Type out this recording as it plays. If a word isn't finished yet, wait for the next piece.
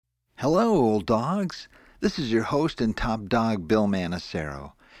Hello, old dogs. This is your host and top dog, Bill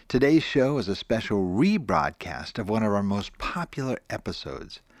Manacero. Today's show is a special rebroadcast of one of our most popular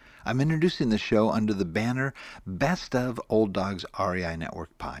episodes. I'm introducing the show under the banner Best of Old Dogs REI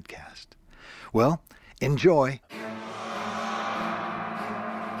Network Podcast. Well, enjoy.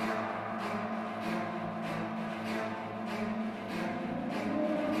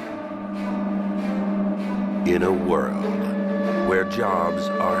 In a world where jobs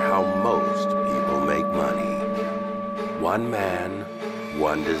are how most people make money, one man,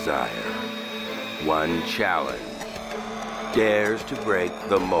 one desire, one challenge dares to break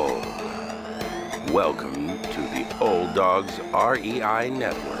the mold. Welcome to the Old Dogs REI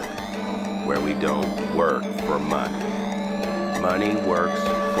Network, where we don't work for money. Money works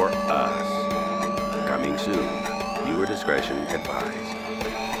for us. Coming soon. Viewer discretion advised.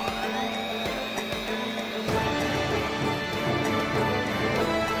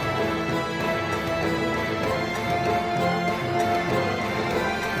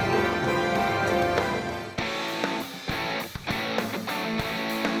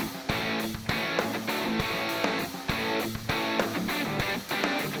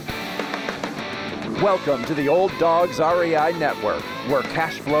 Welcome to the Old Dogs REI Network, where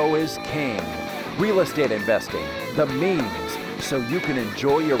cash flow is king. Real estate investing, the means, so you can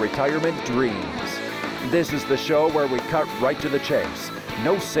enjoy your retirement dreams. This is the show where we cut right to the chase.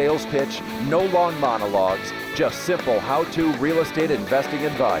 No sales pitch, no long monologues, just simple how-to real estate investing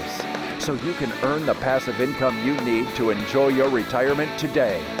advice, so you can earn the passive income you need to enjoy your retirement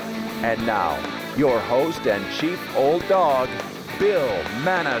today. And now, your host and chief old dog, Bill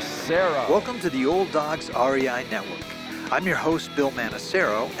Manacero. Welcome to the Old Dogs REI Network. I'm your host, Bill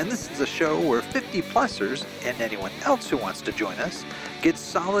Manacero, and this is a show where 50-plussers and anyone else who wants to join us get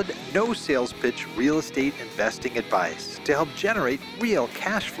solid, no sales pitch real estate investing advice to help generate real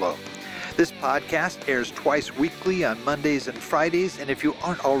cash flow. This podcast airs twice weekly on Mondays and Fridays, and if you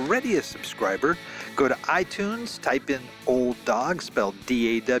aren't already a subscriber, go to iTunes, type in Old Dog, spelled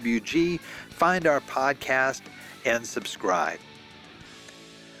D-A-W-G, find our podcast, and subscribe.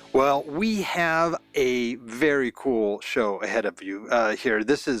 Well, we have a very cool show ahead of you here.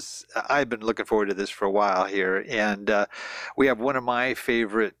 I've been looking forward to this for a while here, and we have one of my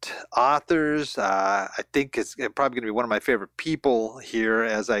favorite authors. I think it's probably going to be one of my favorite people here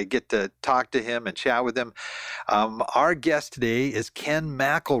as I get to talk to him and chat with him. Our guest today is Ken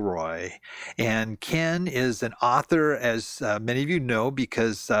McElroy, and Ken is an author, as many of you know,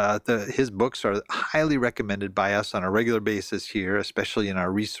 because his books are highly recommended by us on a regular basis here, especially in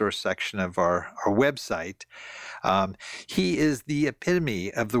our resource section of our website. He is the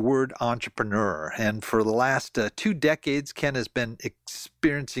epitome of the word entrepreneur, and for the last 2 decades, Ken has been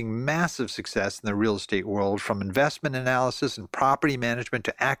experiencing massive success in the real estate world, from investment analysis and property management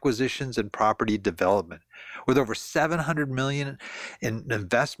to acquisitions and property development. With over $700 million in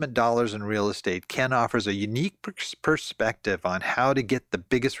investment dollars in real estate, Ken offers a unique perspective on how to get the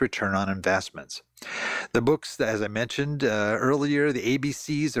biggest return on investments. The books, as I mentioned earlier, The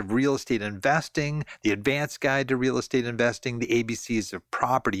ABCs of Real Estate Investing, The Advanced Guide to Real Estate Investing, The ABCs of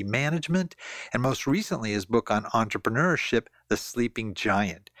Property Management, and most recently his book on entrepreneurship, The Sleeping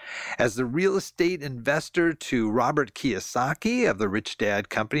Giant. As the real estate investor to Robert Kiyosaki of the Rich Dad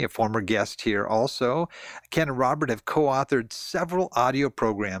Company, a former guest here also, Ken and Robert have co-authored several audio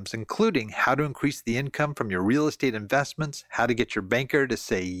programs, including How to Increase the Income from Your Real Estate Investments, How to Get Your Banker to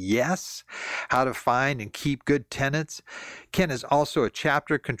Say Yes, How to Find and Keep Good Tenants. Ken is also a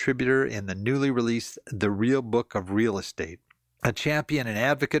chapter contributor in the newly released The Real Book of Real Estate. A champion and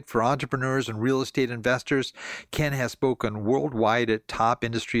advocate for entrepreneurs and real estate investors, Ken has spoken worldwide at top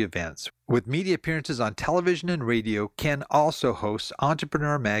industry events. With media appearances on television and radio, Ken also hosts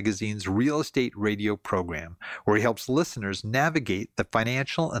Entrepreneur Magazine's Real Estate Radio program, where he helps listeners navigate the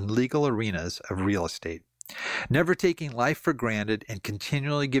financial and legal arenas of real estate. Never taking life for granted and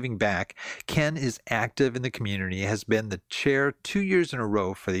continually giving back, Ken is active in the community, has been the chair 2 years in a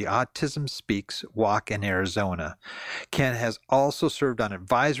row for the Autism Speaks Walk in Arizona. Ken has also served on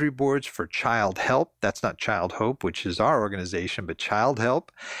advisory boards for Child Help, that's not Child Hope, which is our organization, but Child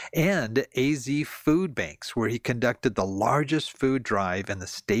Help, and AZ Food Banks, where he conducted the largest food drive in the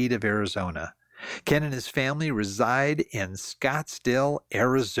state of Arizona. Ken and his family reside in Scottsdale,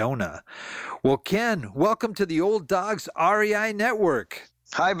 Arizona. Well, Ken, welcome to the Old Dogs REI Network.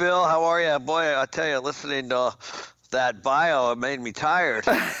 Hi, Bill. How are you? Boy, I tell you, listening to that bio, it made me tired.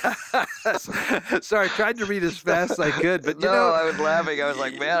 Sorry, I tried to read as fast as I could, but I was laughing. I was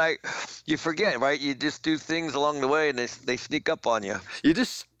like, man, you forget, right? You just do things along the way, and they sneak up on you. You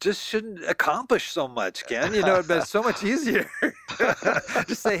just shouldn't accomplish so much, Ken. It'd been so much easier.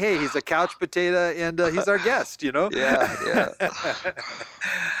 Just say, hey, he's a couch potato, and he's our guest. Yeah.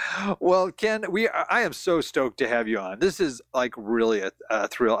 Well, Ken, I am so stoked to have you on. This is like really a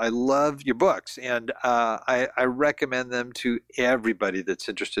thrill. I love your books, and I recommend them to everybody that's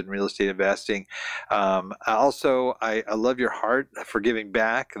interested in real estate investing. Also, I love your heart for giving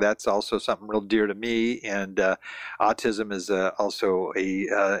back. That's also something real dear to me. And autism is also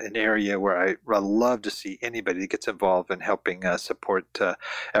an area where I love to see anybody that gets involved in helping support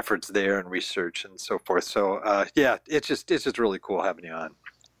efforts there and research and so forth. So yeah, it's just really cool having you on.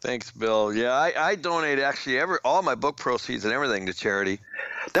 Thanks, Bill. Yeah, I donate actually all my book proceeds and everything to charity.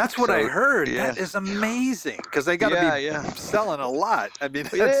 That's what I heard. Yeah. That is amazing because they got to be selling a lot. I mean,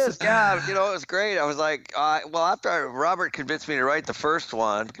 it is. Yeah, it was great. I was like, after Robert convinced me to write the first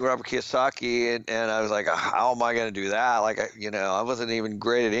one, Robert Kiyosaki, and I was like, how am I going to do that? Like, I wasn't even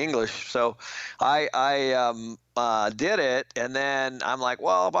great at English, so I did it, and then I'm like,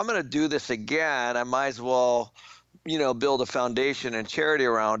 well, if I'm going to do this again, I might as well build a foundation and charity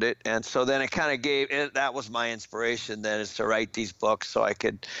around it. And so then it kind of that was my inspiration then, is to write these books so I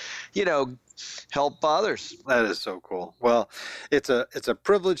could, help others. That is so cool. Well, it's a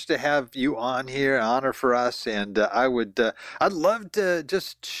privilege to have you on here, an honor for us. And I'd love to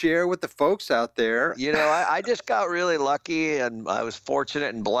just share with the folks out there. I just got really lucky, and I was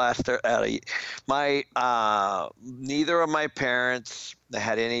fortunate and blessed. Neither of my parents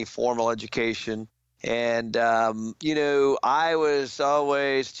had any formal education. And, I was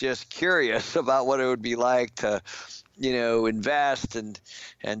always just curious about what it would be like to, invest and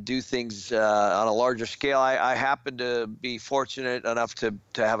do things on a larger scale. I happened to be fortunate enough to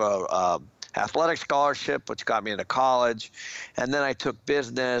have a athletic scholarship, which got me into college. And then I took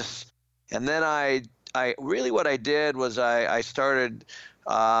business. And then I really what I did was I started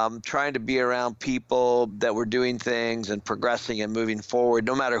trying to be around people that were doing things and progressing and moving forward,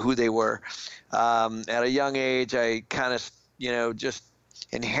 no matter who they were. At a young age, I kind of, just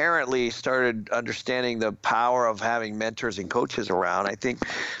inherently started understanding the power of having mentors and coaches around. I think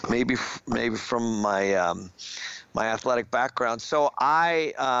maybe from my my athletic background. So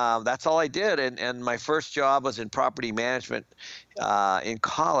that's all I did. And my first job was in property management in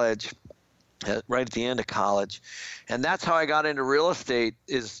college. Right at the end of college, and that's how I got into real estate.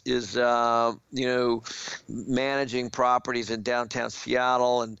 Is managing properties in downtown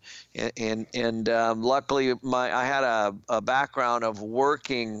Seattle, and luckily I had a background of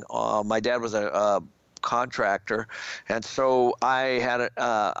working. My dad was a contractor, and so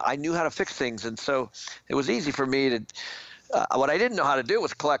I knew how to fix things, and so it was easy for me to. What I didn't know how to do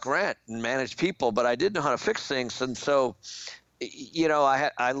was collect rent and manage people, but I did know how to fix things, and so.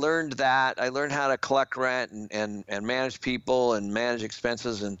 I learned that. I learned how to collect rent and manage people and manage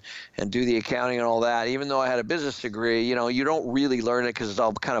expenses and do the accounting and all that. Even though I had a business degree, you don't really learn it because it's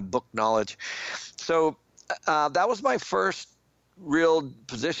all kind of book knowledge. So that was my first real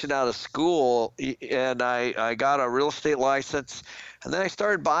position out of school, and I got a real estate license, and then I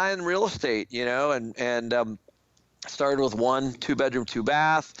started buying real estate, and started with 1 2-bedroom,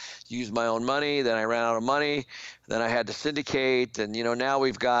 2-bath, used my own money. Then I ran out of money. Then I had to syndicate. And, now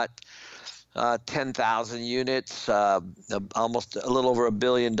we've got 10,000 units, almost a little over $1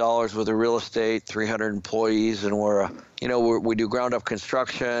 billion worth of real estate, 300 employees. And we do ground up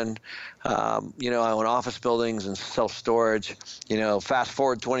construction. I own office buildings and self-storage. Fast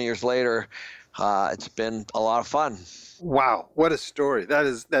forward 20 years later, it's been a lot of fun. Wow, what a story. That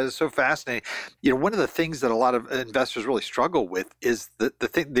is so fascinating. One of the things that a lot of investors really struggle with is the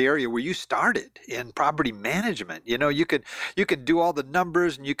area where you started in property management. You could do all the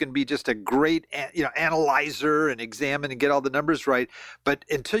numbers, and you can be just a great analyzer and examine and get all the numbers right, but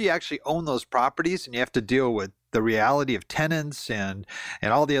until you actually own those properties and you have to deal with the reality of tenants and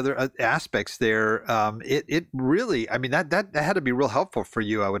all the other aspects there, it really, that had to be real helpful for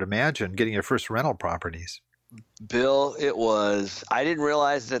you, I would imagine, getting your first rental properties. Bill, it was. I didn't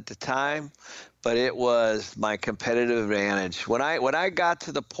realize it at the time, but it was my competitive advantage. When I got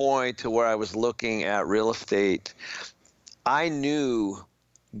to the point to where I was looking at real estate, I knew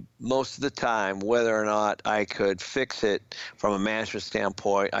most of the time whether or not I could fix it from a management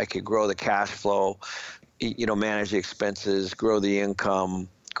standpoint. I could grow the cash flow, manage the expenses, grow the income,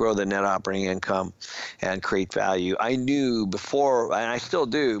 grow the net operating income, and create value. I knew before, and I still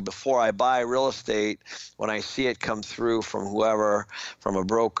do, before I buy real estate, when I see it come through from whoever, from a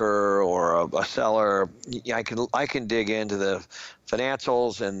broker or a seller, I can dig into the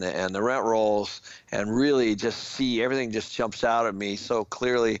financials and the rent rolls, and really just see everything just jumps out at me so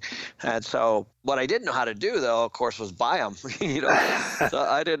clearly. And so what I didn't know how to do, though, of course, was buy them. So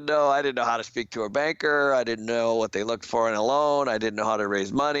I didn't know how to speak to a banker. I didn't know what they looked for in a loan. I didn't know how to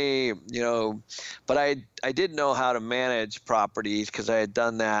raise money. But I did know how to manage properties, because I had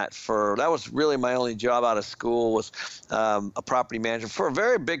done that that was really my only job out of school, was a property manager for a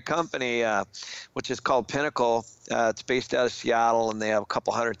very big company, which is called Pinnacle. It's based out of Seattle, and they have a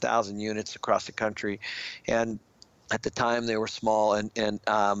couple 100,000 units across the country. And at the time they were small, and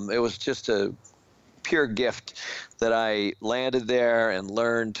it was just a pure gift that I landed there and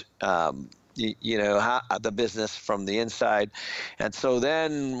learned how the business from the inside. And so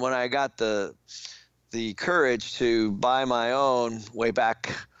then when I got the courage to buy my own way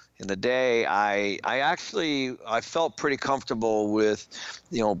back in the day, I felt pretty comfortable with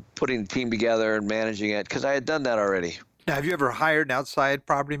putting the team together and managing it, because I had done that already. Now, have you ever hired an outside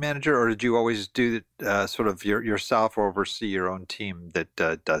property manager, or did you always do it sort of yourself, or oversee your own team that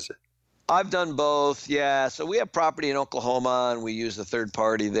does it? I've done both, yeah. So we have property in Oklahoma, and we use a third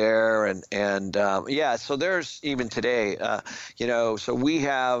party there, and yeah. So there's even today, so we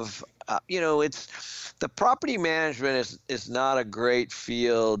have, it's the property management is not a great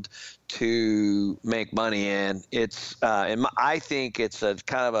field to make money in. It's I think it's a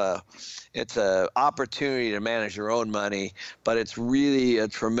kind of it's a opportunity to manage your own money, but it's really a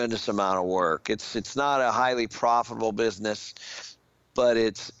tremendous amount of work. It's not a highly profitable business, but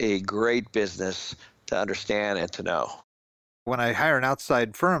it's a great business to understand and to know. When I hire an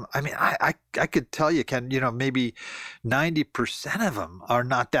outside firm, I mean, I could tell you, Ken, maybe 90% of them are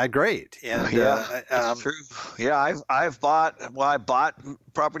not that great. And that's true. Yeah, I bought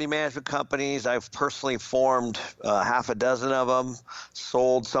property management companies. I've personally formed half a dozen of them,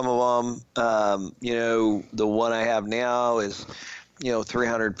 sold some of them. The one I have now is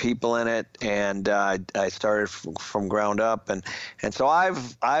 300 people in it, and I started from ground up, and so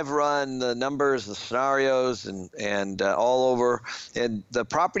I've run the numbers, the scenarios, and all over. And the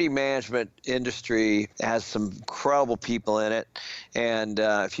property management industry has some incredible people in it, and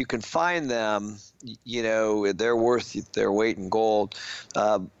if you can find them, they're worth their weight in gold.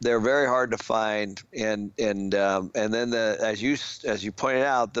 They're very hard to find, and then as you pointed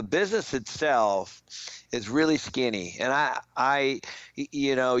out, the business itself is really skinny, and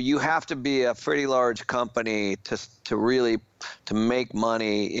you have to be a pretty large company to really to make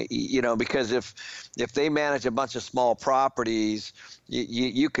money, because if they manage a bunch of small properties,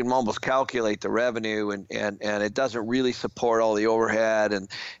 you can almost calculate the revenue, and it doesn't really support all the overhead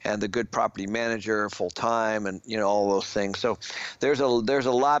and the good property manager full time, and all those things. So there's a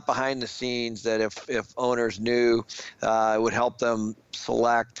lot behind the scenes that if owners knew, it would help them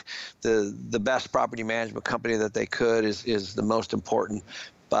select the best property management company that they could is the most important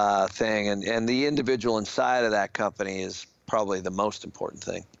thing, and the individual inside of that company is probably the most important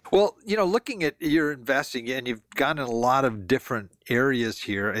thing. Well, looking at your investing, and you've gone in a lot of different areas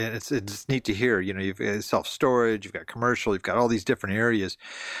here, and it's neat to hear. You've got self-storage, you've got commercial, you've got all these different areas.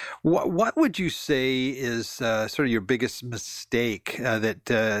 What would you say is sort of your biggest mistake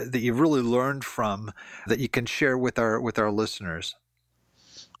that you've really learned from, that you can share with our listeners?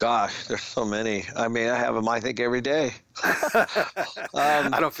 Gosh, there's so many. I mean, I have them, I think, every day.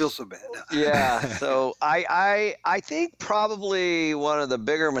 I don't feel so bad. Yeah. So I think probably one of the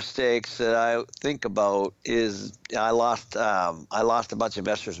bigger mistakes that I think about is I lost a bunch of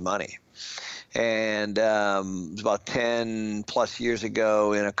investors' money. And it was about 10 plus years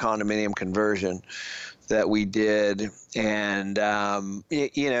ago in a condominium conversion that we did. And, I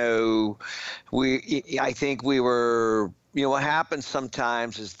think we were, what happens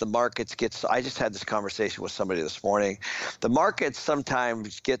sometimes is the markets I just had this conversation with somebody this morning. The markets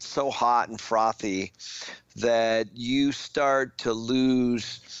sometimes get so hot and frothy that you start to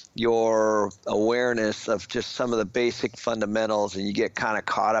lose your awareness of just some of the basic fundamentals, and you get kind of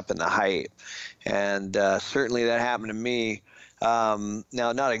caught up in the hype. And certainly that happened to me. Now,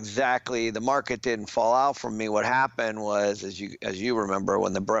 not exactly, the market didn't fall out from me. What happened was, as you remember,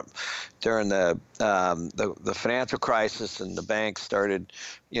 when during the financial crisis and the banks started,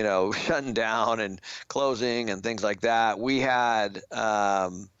 shutting down and closing and things like that, we had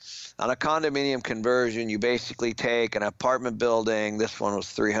on a condominium conversion, you basically take an apartment building. This one was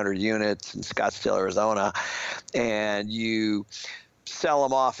 300 units in Scottsdale, Arizona, and you sell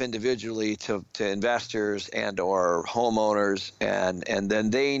them off individually to investors and or homeowners, and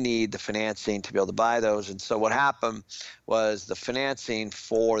then they need the financing to be able to buy those. And so what happened was the financing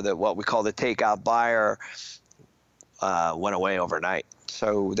for what we call the takeout buyer went away overnight.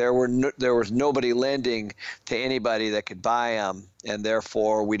 So there was nobody lending to anybody that could buy them, and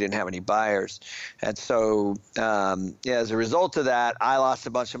therefore we didn't have any buyers. And so as a result of that, I lost a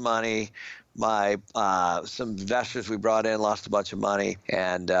bunch of money. My some investors we brought in lost a bunch of money,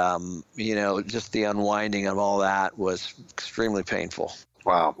 and just the unwinding of all that was extremely painful.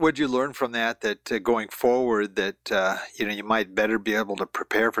 Wow. What'd you learn from that going forward that you might better be able to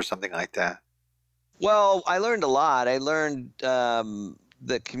prepare for something like that? Well, I learned a lot. I learned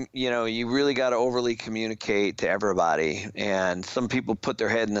that you really got to overly communicate to everybody, and some people put their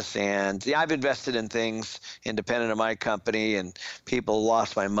head in the sand. Yeah, I've invested in things independent of my company, and people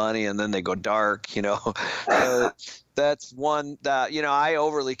lost my money, and then they go dark. So that's one that I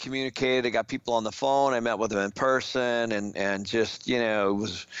overly communicated. I got people on the phone. I met with them in person, and just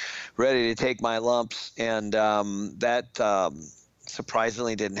was ready to take my lumps, and that.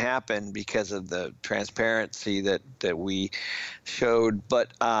 Surprisingly didn't happen because of the transparency that we showed. But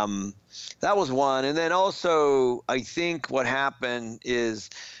that was one. And then also, I think what happened is,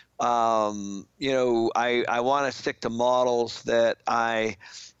 I want to stick to models that I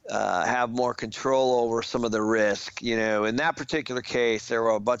have more control over some of the risk. In that particular case, there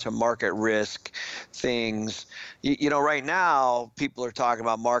were a bunch of market risk things. Right now, people are talking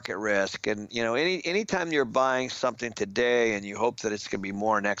about market risk, and anytime you're buying something today and you hope that it's going to be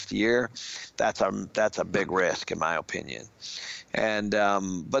more next year, that's a big risk in my opinion. And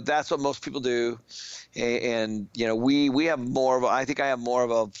but that's what most people do. And we have more of I think I have more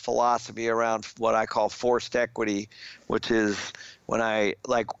of a philosophy around what I call forced equity, which is when I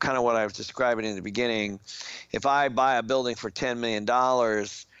kind of what I was describing in the beginning. If I buy a building for $10 million,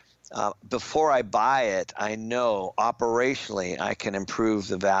 before I buy it, I know operationally I can improve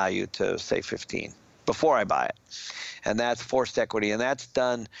the value to say 15 before I buy it. And that's forced equity. And that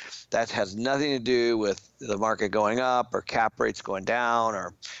has nothing to do with the market going up or cap rates going down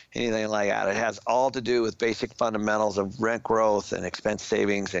or anything like that. It has all to do with basic fundamentals of rent growth and expense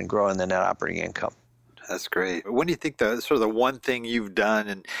savings and growing the net operating income. That's great. When do you think the one thing you've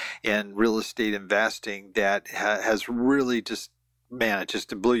done in real estate investing that has really it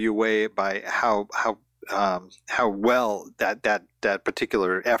just blew you away by how well that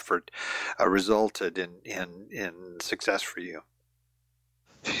particular effort resulted in success for you?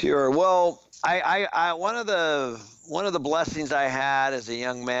 Sure. Well, I one of the blessings I had as a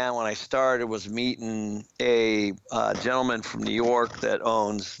young man when I started was meeting a gentleman from New York that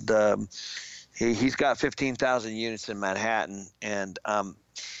owns he's got 15,000 units in Manhattan, and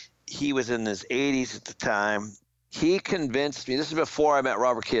he was in his 80s at the time. He convinced me, this is before I met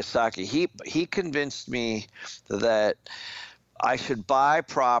Robert Kiyosaki, he convinced me that I should buy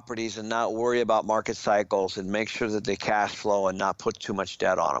properties and not worry about market cycles and make sure that they cash flow and not put too much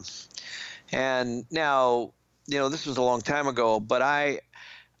debt on them. And now, this was a long time ago, but I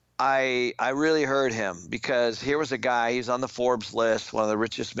really heard him, because here was a guy, he's on the Forbes list, one of the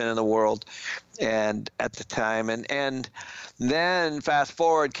richest men in the world, and at the time, and then fast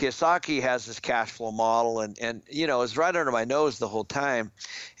forward, Kiyosaki has this cash flow model, and it's right under my nose the whole time,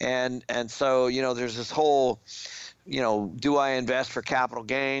 and so there's this whole, do I invest for capital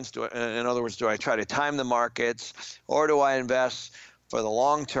gains? In other words, do I try to time the markets, or do I invest for the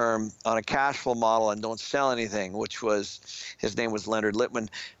long term on a cash flow model and don't sell anything, which was, his name was Leonard Lippman,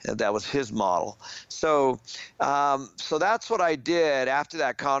 and that was his model. So that's what I did after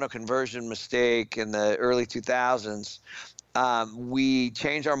that condo conversion mistake in the early 2000s. We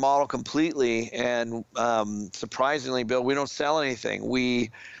changed our model completely, and surprisingly, Bill, we don't sell anything.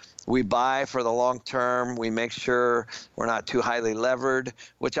 We buy for the long term. We make sure we're not too highly levered,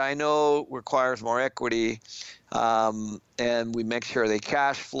 which I know requires more equity. And we make sure they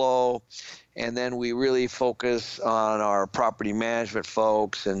cash flow. And then we really focus on our property management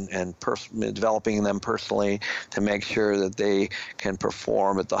folks and developing them personally to make sure that they can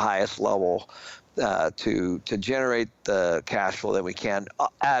perform at the highest level to generate the cash flow that we can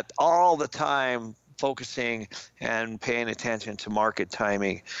at all the time, focusing and paying attention to market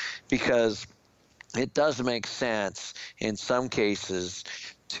timing, because it does make sense in some cases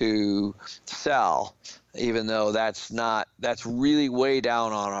to sell, even though that's really way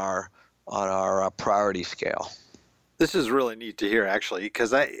down on our priority scale. This is really neat to hear, actually,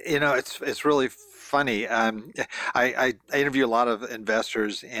 because it's really funny. I interview a lot of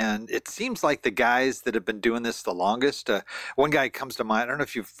investors, and it seems like the guys that have been doing this the longest. One guy comes to mind. I don't know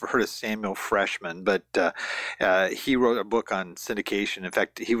if you've heard of Samuel Freshman, but he wrote a book on syndication. In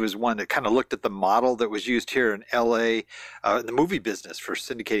fact, he was one that kind of looked at the model that was used here in L.A. In the movie business for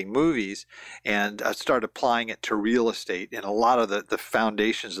syndicating movies, and started applying it to real estate. And a lot of the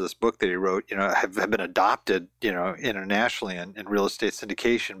foundations of this book that he wrote, have been adopted, internationally in real estate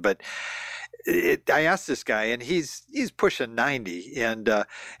syndication. But I asked this guy, and he's pushing 90, and I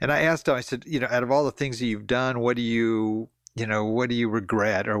asked him. I said, out of all the things that you've done, what do you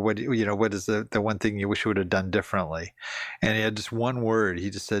regret, or what is the one thing you wish you would have done differently? And he had just one word. He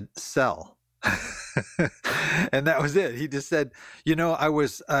just said, sell. And that was it. He just said,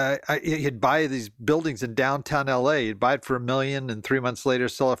 he'd buy these buildings in downtown LA. He'd buy it for $1 million, and 3 months later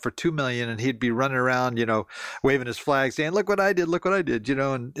sell it for $2 million, and he'd be running around, waving his flag, saying, look what I did,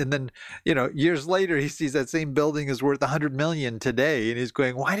 and then, years later he sees that same building is worth $100 million today, and he's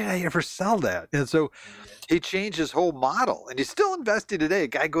going, why did I ever sell that? And so he changed his whole model, and he's still investing today. A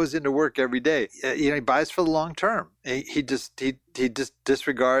guy goes into work every day. He buys for the long term. He just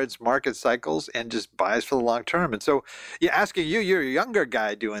disregards market cycles and just buys for the long term. And so, asking you're a younger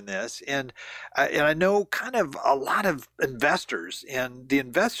guy doing this, and I know kind of a lot of investors, and the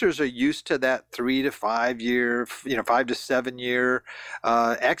investors are used to that 3 to 5 year, 5 to 7 year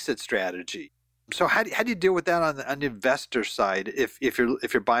exit strategy. So how do you deal with that on the investor side if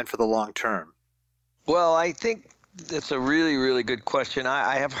you're buying for the long term? Well, I think that's a really, really good question.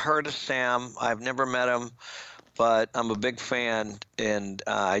 I have heard of Sam. I've never met him, but I'm a big fan, and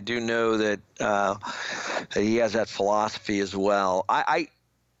I do know that he has that philosophy as well.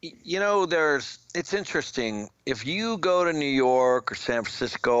 It's interesting. If you go to New York or San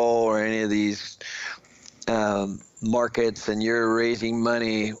Francisco or any of these markets, and you're raising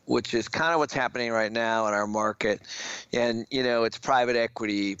money, which is kind of what's happening right now in our market, and it's private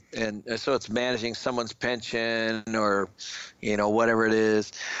equity, and so it's managing someone's pension or whatever it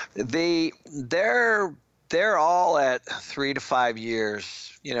is, they're all at 3 to 5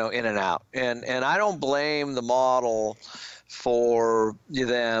 years, in and out, and I don't blame the model for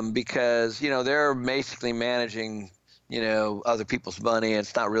them, because they're basically managing other people's money, and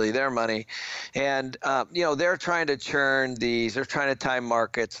it's not really their money. And, they're trying to churn these, they're trying to time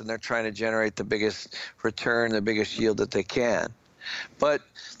markets, and they're trying to generate the biggest return, the biggest yield that they can. But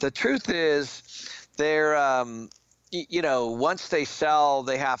the truth is, they're, once they sell,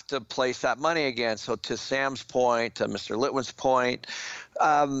 they have to place that money again. So to Sam's point, to Mr. Litwin's point,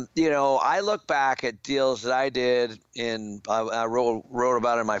 I look back at deals that I did I wrote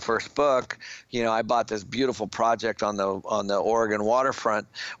about in my first book. I bought this beautiful project on the Oregon waterfront.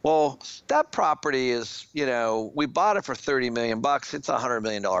 Well, that property is, we bought it for $30 million. It's a $100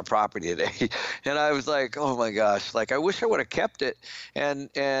 million property today. And I was like, oh my gosh, I wish I would have kept it and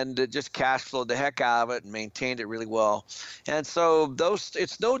just cash flowed the heck out of it and maintained it really well. And so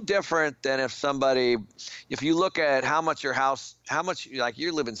it's no different than if you look at how much you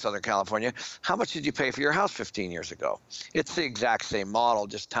live in Southern California, how much did you pay for your house 15 years ago? It's the exact same model,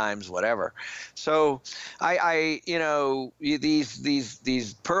 just times whatever. So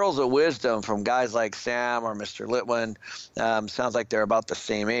these pearls of wisdom from guys like Sam or Mr. Litwin, sounds like they're about the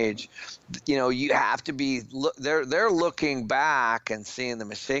same age. You have to be, they're looking back and seeing the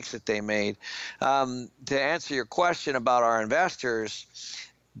mistakes that they made. To answer your question about our investors,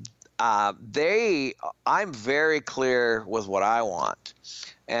 I'm very clear with what I want.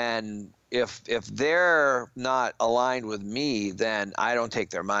 And if they're not aligned with me, then I don't take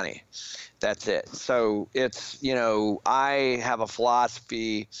their money. That's it. So it's, I have a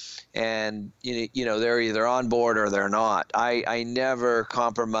philosophy, and, they're either on board or they're not. I never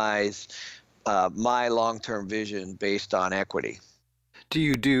compromise my long-term vision based on equity. Do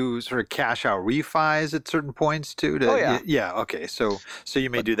you do sort of cash out refis at certain points too? Oh, yeah. Yeah. Okay. So you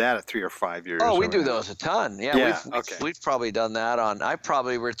may do that at 3 or 5 years. Oh, we do those a ton. Yeah. Okay. We've probably done that I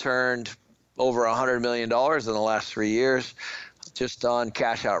probably returned over $100 million in the last 3 years just on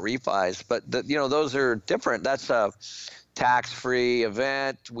cash out refis. But those are different. That's a tax-free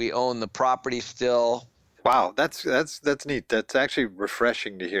event. We own the property still. Wow. That's neat. That's actually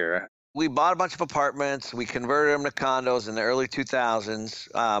refreshing to hear. We bought a bunch of apartments. We converted them to condos in the early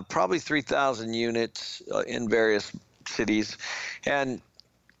 2000s, probably 3,000 units in various cities. And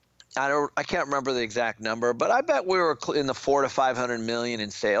I can't remember the exact number, but I bet we were in the 400 to 500 million in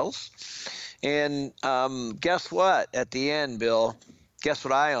sales. And guess what? At the end, Bill, guess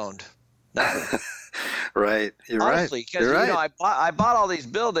what I owned? Nothing. Right. You're Honestly, right. You're right. I bought all these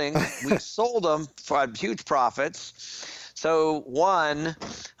buildings. We sold them for huge profits. So one,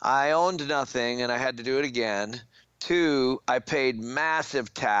 I owned nothing and I had to do it again. 2, I paid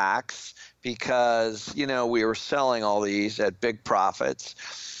massive tax because, we were selling all these at big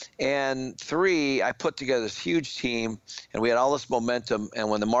profits. And 3, I put together this huge team and we had all this momentum. And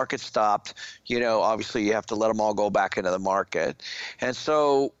when the market stopped, obviously you have to let them all go back into the market. And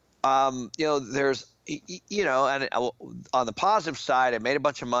so, there's, and on the positive side, I made a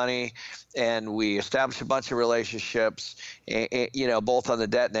bunch of money and we established a bunch of relationships, both on the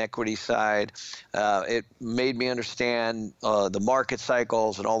debt and equity side. It made me understand the market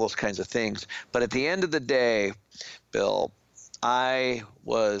cycles and all those kinds of things. But at the end of the day, Bill, I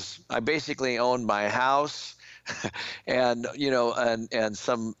basically owned my house and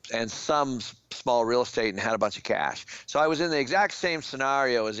some small real estate and had a bunch of cash. So I was in the exact same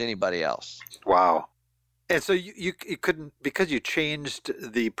scenario as anybody else. Wow. And so you couldn't, because you changed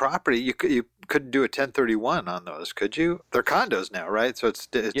the property, you couldn't do a 1031 on those, could you? They're condos now, right? So it's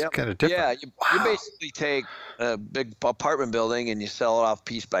Yep. kind of different. Yeah, you basically take a big apartment building and you sell it off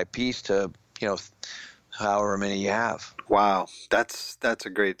piece by piece to, however many you have. Wow, that's a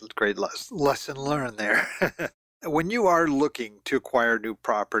great lesson learned there. When you are looking to acquire new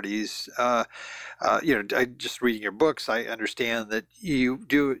properties, just reading your books, I understand that you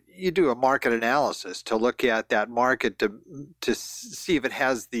do a market analysis to look at that market to see if it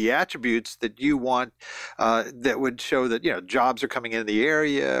has the attributes that you want, that would show that jobs are coming into the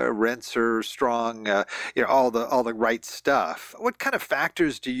area, rents are strong, all the right stuff. What kind of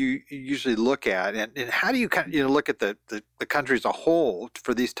factors do you usually look at, and how do you kind of look at the country as a whole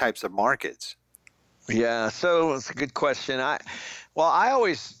for these types of markets? Yeah, so it's a good question. If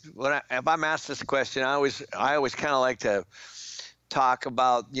I'm asked this question, I always kind of like to talk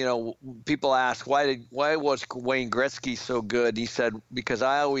about, people ask why was Wayne Gretzky so good? He said, because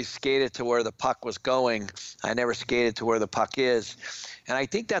I always skated to where the puck was going. I never skated to where the puck is. And I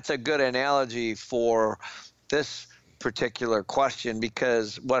think that's a good analogy for this particular question,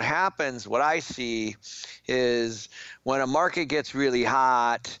 because what I see is when a market gets really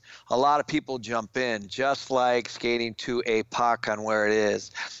hot, a lot of people jump in, just like skating to a puck on where it is.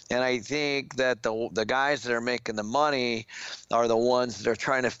 And I think that the guys that are making the money are the ones that are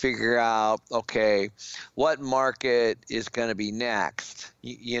trying to figure out, okay, what market is going to be next,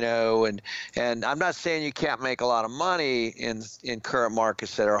 and I'm not saying you can't make a lot of money in current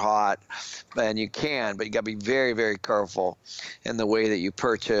markets that are hot, and you can, but you got to be very, very careful in the way that you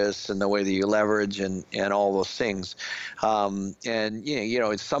purchase and the way that you leverage and all those things. Some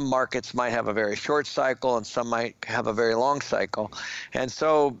markets might have a very short cycle and some might have a very long cycle. And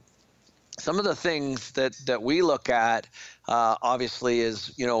so some of the things that we look at, obviously,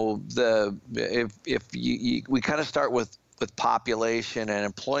 is, we kind of start with population and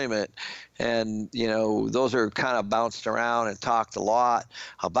employment, and those are kind of bounced around and talked a lot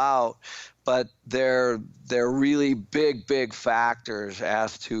about, but they're really big factors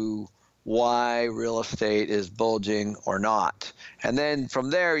as to why real estate is bulging or not. And then from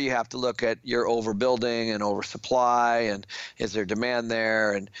there, you have to look at your overbuilding and oversupply, and is there demand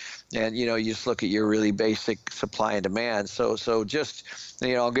there? And you just look at your really basic supply and demand. So just,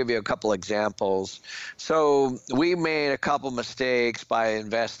 I'll give you a couple examples. So we made a couple mistakes by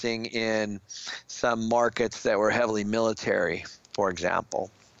investing in some markets that were heavily military, for example.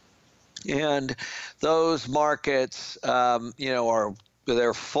 And those markets,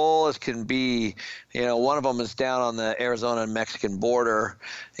 they're full as can be. One of them is down on the Arizona and Mexican border,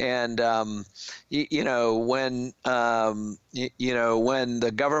 and when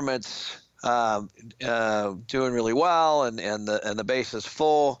the government's doing really well and the base is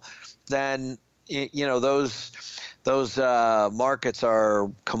full, then those markets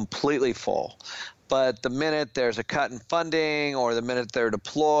are completely full. But the minute there's a cut in funding, or the minute they're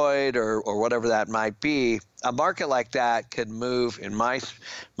deployed, or whatever that might be, a market like that can move, in my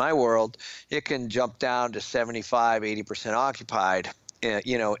world, it can jump down to 75, 80% occupied, in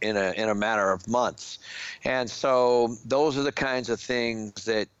a matter of months. And so those are the kinds of things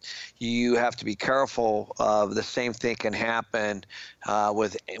that you have to be careful of. The same thing can happen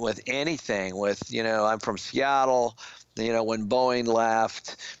with anything. I'm from Seattle. When Boeing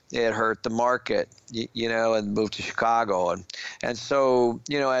left, it hurt the market, and moved to Chicago. And so,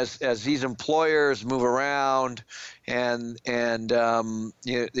 as these employers move around and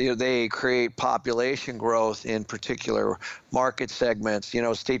they create population growth in particular market segments.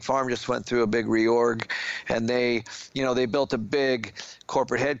 State Farm just went through a big reorg, and they built a big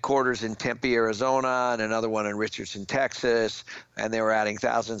corporate headquarters in Tempe, Arizona, and another one in Richardson, Texas, and they were adding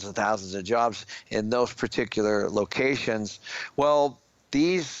thousands and thousands of jobs in those particular locations. Well,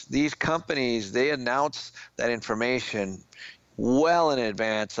 these companies, they announce that information well in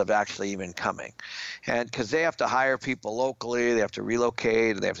advance of actually even coming. And because they have to hire people locally, they have to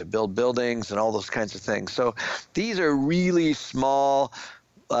relocate, they have to build buildings and all those kinds of things. So these are really small,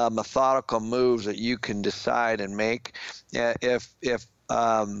 methodical moves that you can decide and make if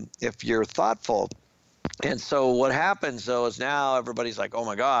you're thoughtful. And so what happens, though, is now everybody's like, oh,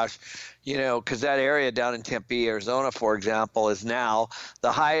 my gosh, because that area down in Tempe, Arizona, for example, is now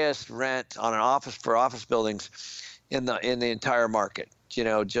the highest rent on for office buildings in the entire market,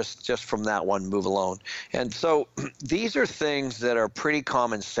 just from that one move alone. And so these are things that are pretty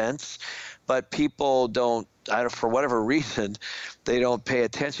common sense, but people don't, for whatever reason, they don't pay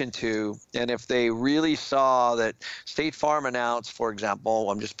attention to. And if they really saw that State Farm announced, for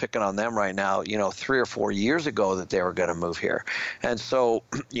example, I'm just picking on them right now, 3 or 4 years ago that they were going to move here. And so,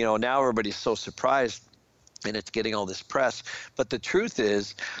 now everybody's so surprised and it's getting all this press. But the truth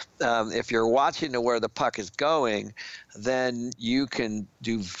is, if you're watching to where the puck is going, then you can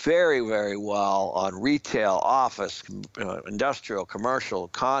do very, very well on retail, office, industrial, commercial,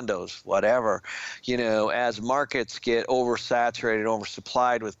 condos, whatever, as markets get oversaturated,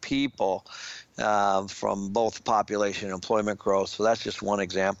 oversupplied with people from both population and employment growth. So that's just one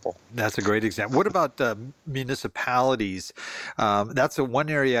example. That's a great example. What about municipalities? That's one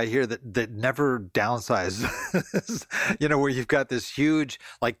area I hear that never downsizes, where you've got this huge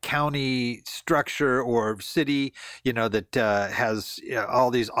like county structure or city, that has all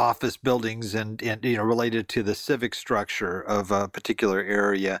these office buildings and related to the civic structure of a particular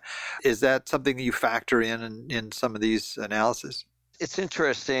area. Is that something that you factor in some of these analysis? It's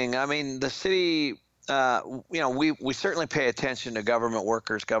interesting. I mean, the city, we certainly pay attention to government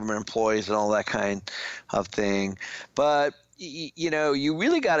workers, government employees, and all that kind of thing. But, you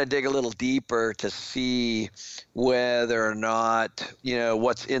really got to dig a little deeper to see whether or not,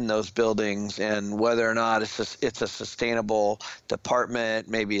 what's in those buildings and whether or not it's a sustainable department.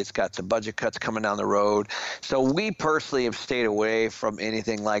 Maybe it's got some budget cuts coming down the road. So we personally have stayed away from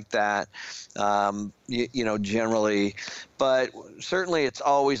anything like that, generally. But certainly it's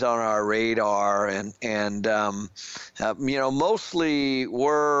always on our radar, and mostly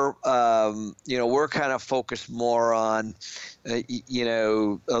we're kind of focused more on the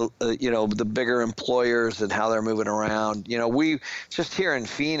bigger employers and how they're moving around. We just here in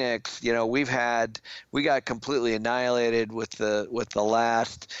Phoenix, we got completely annihilated with the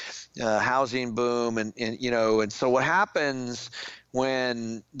last housing boom, and so what happens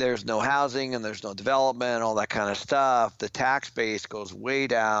when there's no housing and there's no development, all that kind of stuff, the tax base goes way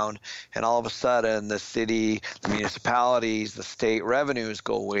down, and all of a sudden the city, the municipalities, the state revenues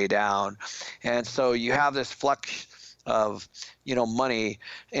go way down. And so you have this flux of money,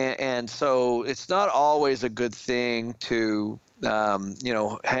 and so it's not always a good thing to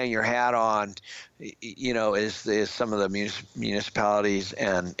hang your hat on, is some of the municipalities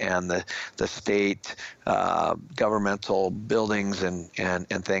and the state governmental buildings and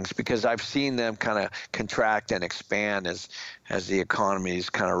things, because I've seen them kind of contract and expand as the economies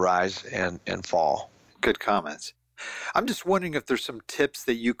kind of rise and fall. Good comments. I'm just wondering if there's some tips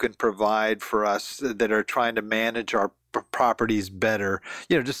that you can provide for us that are trying to manage our properties better.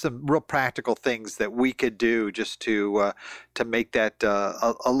 Just some real practical things that we could do just to make that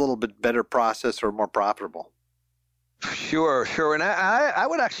a little bit better process or more profitable. Sure. And I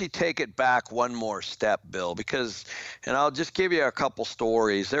would actually take it back one more step, Bill, and I'll just give you a couple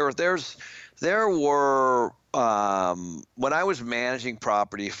stories. There were when I was managing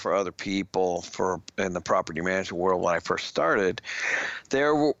property for other people in the property management world when I first started,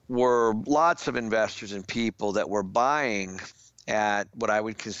 there were lots of investors and people that were buying at what I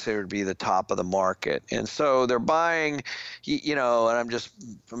would consider to be the top of the market. And so they're buying, and I'm just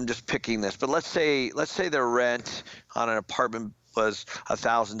picking this, but let's say their rent on an apartment was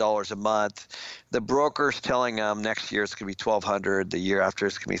 $1,000 a month. The broker's telling them next year it's going to be $1,200. The year after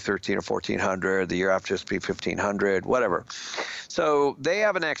it's going to be $1,300 or $1,400. The year after it's going to be $1,500, whatever. So they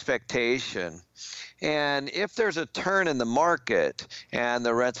have an expectation. And if there's a turn in the market and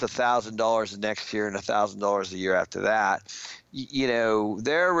the rent's $1,000 the next year and $1,000 the year after that,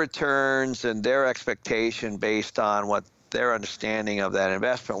 their returns and their expectation based on what their understanding of that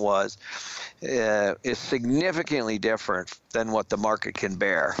investment was is significantly different than what the market can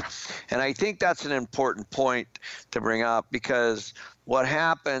bear. And I think that's an important point to bring up, because what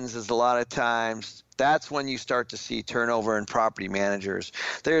happens is a lot of times that's when you start to see turnover in property managers.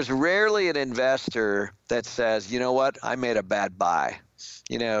 There's rarely an investor that says, you know what, I made a bad buy.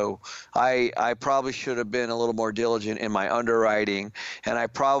 I probably should have been a little more diligent in my underwriting, and I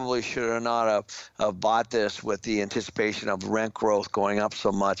probably should have not have bought this with the anticipation of rent growth going up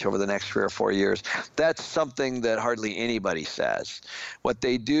so much over the next 3 or 4 years. That's something that hardly anybody says. What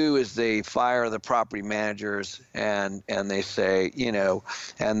they do is they fire the property managers, and they say,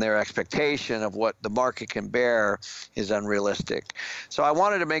 and their expectation of what the market can bear is unrealistic. So I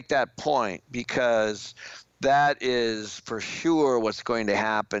wanted to make that point because that is for sure what's going to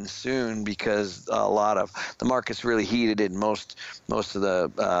happen soon, because a lot of the market's really heated in most of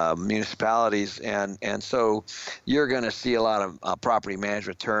the municipalities, and so you're going to see a lot of property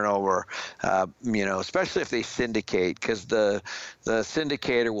management turnover, especially if they syndicate, because the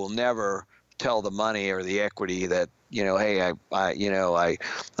syndicator will never tell the money or the equity that, hey,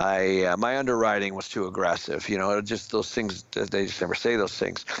 my underwriting was too aggressive. Just those things, they just never say those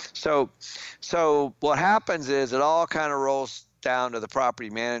things. So what happens is it all kind of rolls down to the property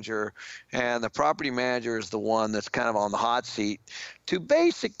manager, and the property manager is the one that's kind of on the hot seat to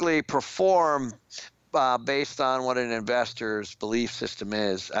basically perform based on what an investor's belief system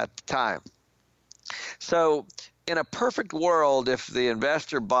is at the time. So in a perfect world, if the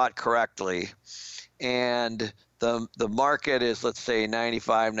investor bought correctly and the market is, let's say,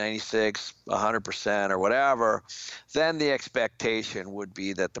 95, 96, 100% or whatever, then the expectation would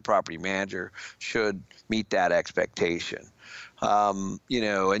be that the property manager should meet that expectation. And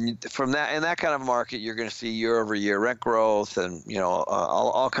from that, in that kind of market, you're going to see year-over-year rent growth, and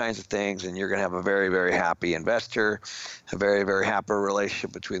all kinds of things, and you're going to have a very, very happy investor, a very, very happy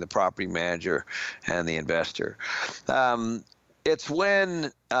relationship between the property manager and the investor. It's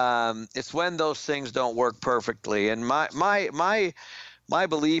when those things don't work perfectly, and my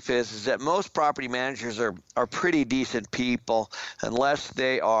belief is that most property managers are pretty decent people, unless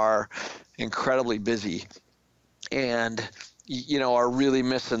they are incredibly busy and are really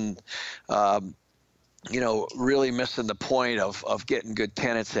missing the point of getting good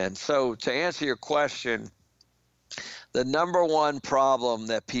tenants in. So to answer your question, the number one problem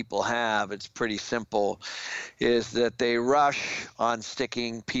that people have, it's pretty simple, is that they rush on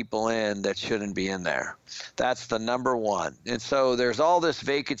sticking people in that shouldn't be in there. That's the number one. And so there's all this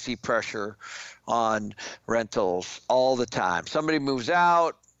vacancy pressure on rentals all the time. Somebody moves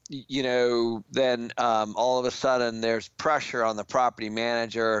out, then all of a sudden there's pressure on the property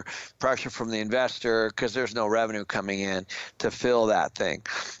manager, pressure from the investor, because there's no revenue coming in to fill that thing.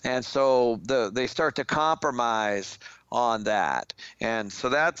 And so they start to compromise on that. And so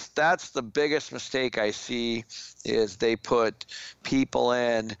that's the biggest mistake I see, is they put people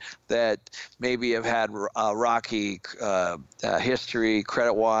in that maybe have had a rocky history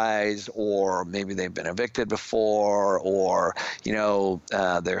credit-wise, or maybe they've been evicted before, or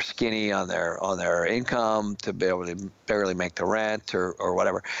they're skinny on their income to be able to barely make the rent or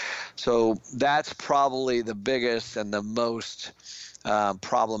whatever. So that's probably the biggest and the most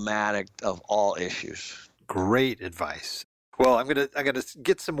problematic of all issues. Great advice. Well, I'm gonna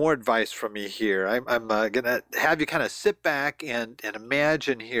get some more advice from you here. I'm gonna have you kind of sit back and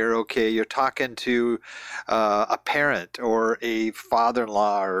imagine here. Okay, you're talking to a parent or a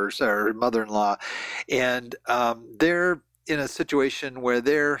father-in-law or mother-in-law, and they're in a situation where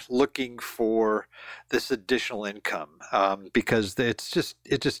they're looking for this additional income because it's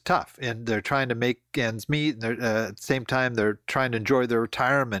just tough, and they're trying to make ends meet. And at the same time, they're trying to enjoy their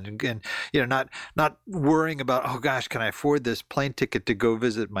retirement, and not worrying about, oh gosh, can I afford this plane ticket to go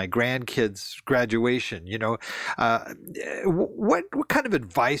visit my grandkids' graduation? What kind of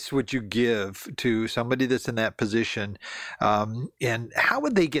advice would you give to somebody that's in that position, and how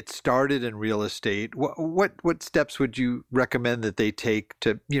would they get started in real estate? What steps would you recommend that they take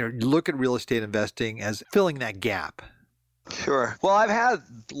to look at real estate investing as filling that gap? Sure. Well, I've had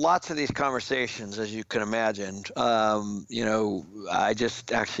lots of these conversations, as you can imagine. I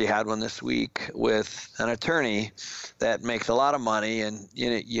just actually had one this week with an attorney that makes a lot of money, and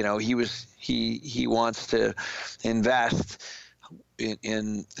he wants to invest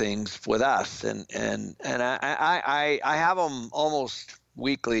in things with us, and I have them almost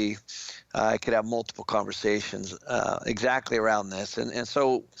weekly. I could have multiple conversations exactly around this, and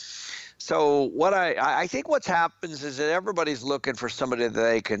so what I think what happens is that everybody's looking for somebody that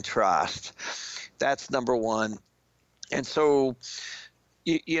they can trust. That's number one. And so,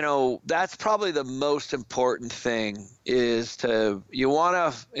 that's probably the most important thing, is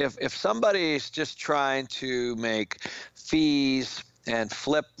if somebody's just trying to make fees and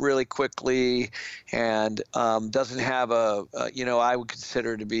flip really quickly and doesn't have I would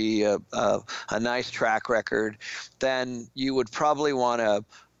consider to be a nice track record, then you would probably want to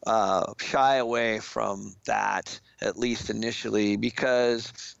shy away from that at least initially,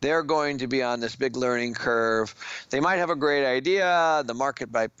 because they're going to be on this big learning curve. They might have a great idea. The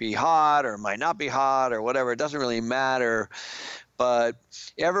market might be hot or might not be hot or whatever. It doesn't really matter. But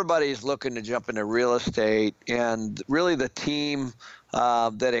everybody's looking to jump into real estate, and really the team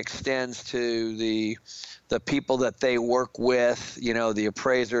that extends to the people that they work with, the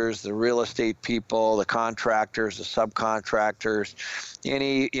appraisers, the real estate people, the contractors, the subcontractors,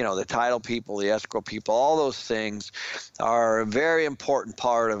 the title people, the escrow people, all those things are a very important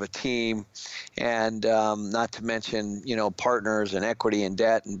part of a team. And not to mention, partners and equity and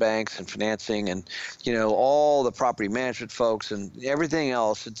debt and banks and financing and, all the property management folks and everything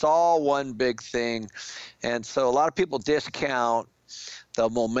else. It's all one big thing. And so a lot of people discount the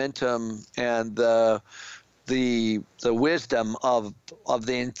momentum and the wisdom of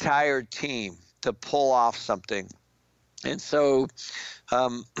the entire team to pull off something. And so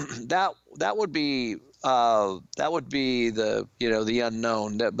that would be the the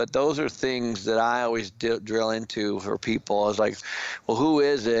unknown. But those are things that I always drill into for people. I was like, well, who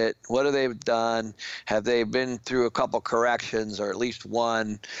is it? What have they done? Have they been through a couple corrections or at least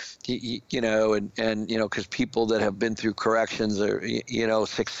one? Because people that have been through corrections are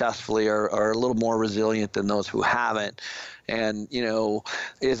successfully are a little more resilient than those who haven't. And,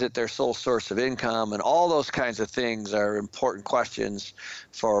 is it their sole source of income? And all those kinds of things are important questions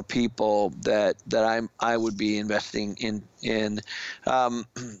for people that I would be investing in.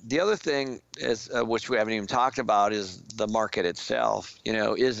 The other thing is, which we haven't even talked about, is the market itself.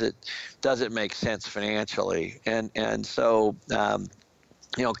 Does it make sense financially? And so,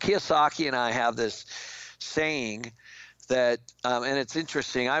 Kiyosaki and I have this saying that, and it's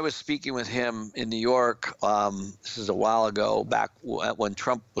interesting. I was speaking with him in New York. This is a while ago, back when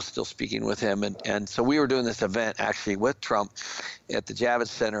Trump was still speaking with him, and so we were doing this event actually with Trump at the Javits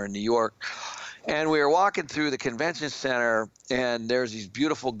Center in New York, and we were walking through the convention center, and there's these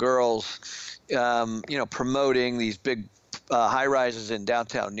beautiful girls, promoting these big high rises in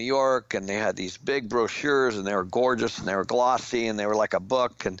downtown New York, and they had these big brochures, and they were gorgeous, and they were glossy, and they were like a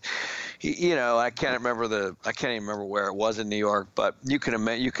book, and I can't even remember where it was in New York, but you can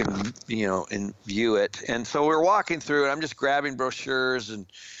view it. And so we're walking through, and I'm just grabbing brochures and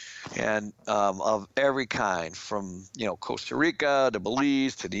of every kind, from Costa Rica to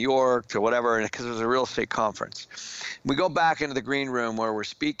Belize to New York to whatever, and because it was a real estate conference. We go back into the green room where we're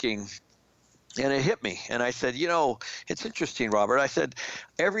speaking. And it hit me. And I said, it's interesting, Robert. I said,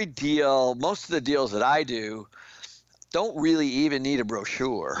 every deal, most of the deals that I do don't really even need a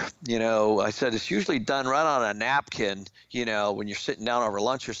brochure. I said, it's usually done right on a napkin, when you're sitting down over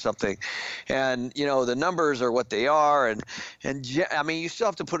lunch or something. And, the numbers are what they are. And I mean, you still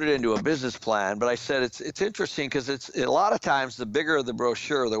have to put it into a business plan. But I said, it's interesting because it's a lot of times the bigger the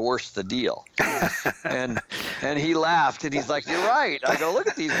brochure, the worse the deal. and he laughed and he's like, you're right. I go, look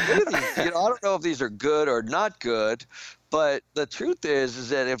at these. I don't know if these are good or not good. But the truth is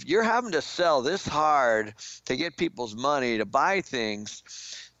that if you're having to sell this hard to get people's money to buy things,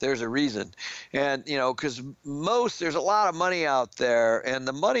 there's a reason. And, because there's a lot of money out there, and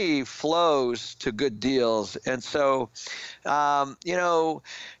the money flows to good deals. And so, and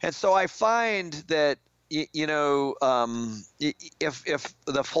so I find that, if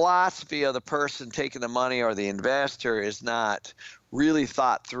the philosophy of the person taking the money or the investor is not really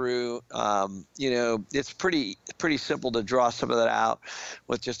thought through, it's pretty simple to draw some of that out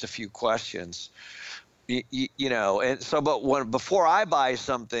with just a few questions. And so, but before I buy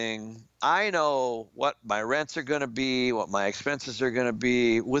something, I know what my rents are going to be, what my expenses are going to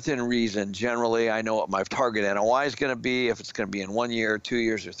be within reason. Generally, I know what my target NOI is going to be, if it's going to be in 1 year, 2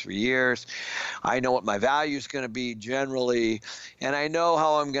 years, or 3 years. I know what my value is going to be generally, and I know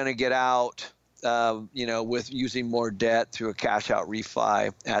how I'm going to get out, with using more debt through a cash out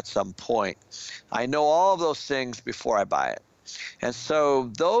refi at some point. I know all of those things before I buy it. And so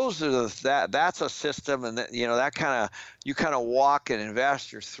those are that's a system, and that kind of, you kind of walk an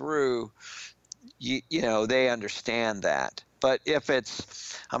investor through, they understand that. But if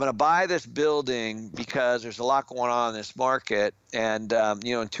it's, I'm going to buy this building because there's a lot going on in this market, and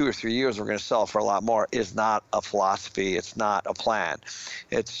in 2 or 3 years we're going to sell for a lot more, is not a philosophy. It's not a plan.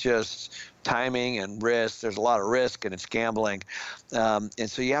 It's just timing and risk. There's a lot of risk, and it's gambling, and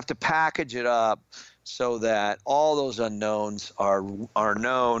so you have to package it up so that all those unknowns are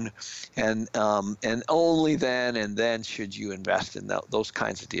known, and only then should you invest in those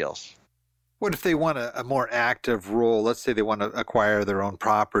kinds of deals. What if they want a more active role? Let's say they want to acquire their own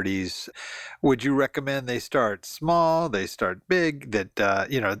properties. Would you recommend they start small, they start big, that,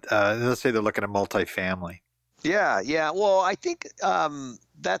 let's say they're looking at multifamily? Yeah. Well, I think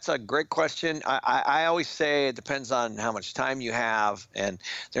that's a great question. I always say it depends on how much time you have, and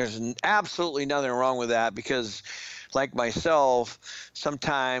there's absolutely nothing wrong with that because, like myself,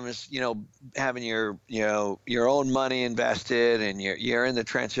 sometimes having your own money invested and you're in the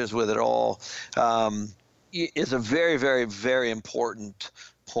trenches with it all is a very, very, very important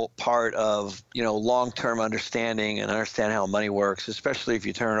part of long-term understanding and understand how money works, especially if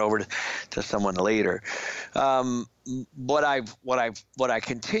you turn it over to someone later. What I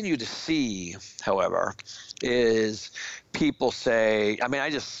continue to see, however, is people say, I mean, I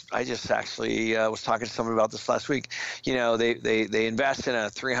just actually was talking to someone about this last week. They invest in a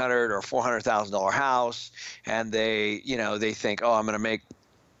 $300,000 or $400,000 house, and they think, oh, I'm going to make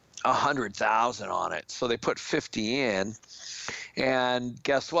 100,000 on it, so they put 50 in. And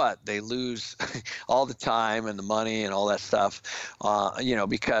guess what? They lose all the time and the money and all that stuff,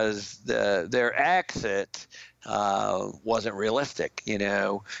 because their exit wasn't realistic,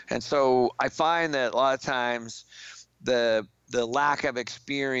 And so I find that a lot of times the lack of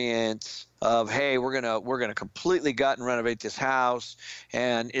experience of, hey, we're gonna completely gut and renovate this house,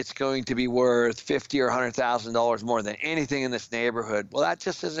 and it's going to be worth $50,000 or $100,000 more than anything in this neighborhood. Well, that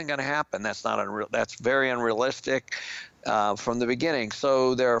just isn't going to happen. That's very unrealistic. From the beginning.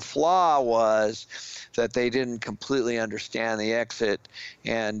 So their flaw was that they didn't completely understand the exit,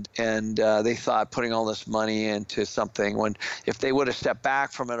 and they thought putting all this money into something, when if they would have stepped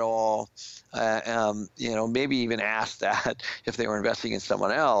back from it all, maybe even asked that if they were investing in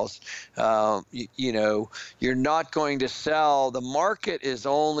someone else, you're not going to sell. The market is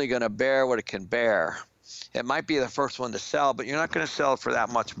only going to bear what it can bear. It might be the first one to sell, but you're not going to sell it for that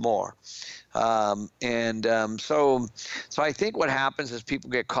much more. So I think what happens is people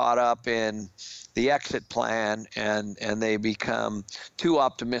get caught up in the exit plan and they become too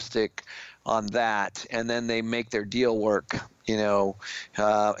optimistic on that, and then they make their deal work,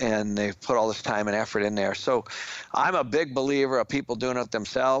 and they've put all this time and effort in there. So I'm a big believer of people doing it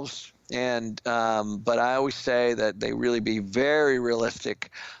themselves, but I always say that they really be very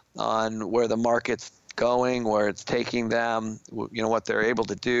realistic on where the market's going, where it's taking them, what they're able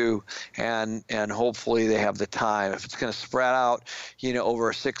to do, and hopefully they have the time. If it's going to spread out,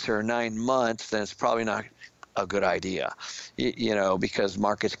 over 6 or 9 months, then it's probably not a good idea, because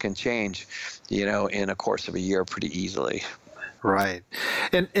markets can change, in a course of a year pretty easily. Right.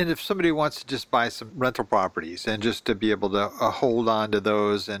 And if somebody wants to just buy some rental properties and just to be able to hold on to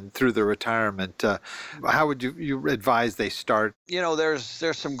those and through their retirement, how would you advise they start?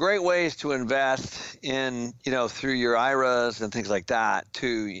 There's some great ways to invest in, through your IRAs and things like that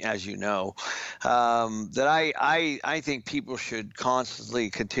too, as that I think people should constantly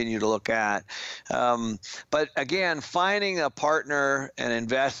continue to look at. But again, finding a partner and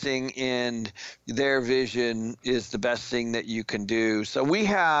investing in their vision is the best thing that you can do. So we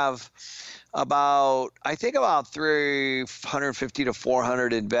have about 350 to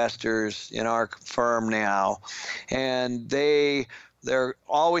 400 investors in our firm now, and they're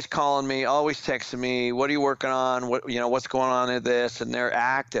always calling me, always texting me, what are you working on? What's going on in this? And they're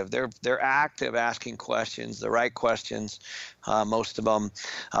active. They're active, asking questions, the right questions, most of them,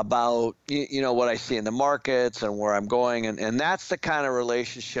 about what I see in the markets and where I'm going, and that's the kind of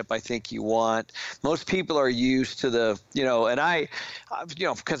relationship I think you want. Most people are used to the and I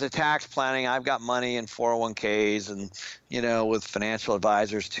because of tax planning, I've got money in 401ks and with financial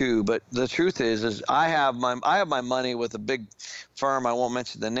advisors too. But the truth is I have my money with a big firm. I won't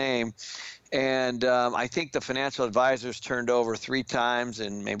mention the name. And I think the financial advisors turned over 3 times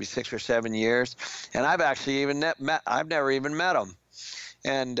in maybe 6 or 7 years. And I've actually I've never even met them.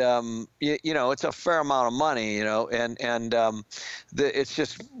 And it's a fair amount of money, it's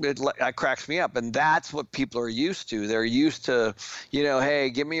just it cracks me up, and that's what people are used to. They're used to, hey,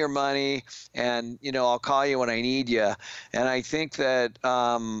 give me your money, and I'll call you when I need you. And I think that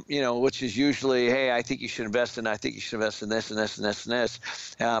which is usually, hey, I think you should invest in this and this and this and this,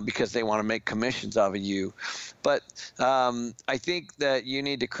 because they want to make commissions off of you. But I think that you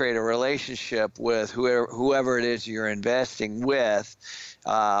need to create a relationship with whoever it is you're investing with.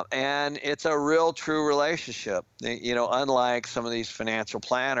 And it's a real true relationship, unlike some of these financial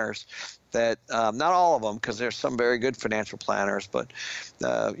planners that not all of them, because there's some very good financial planners, but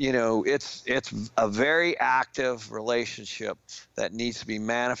it's a very active relationship that needs to be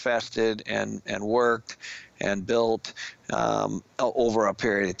manifested and worked and built over a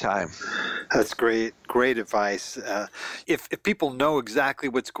period of time. That's great. Great advice. If people know exactly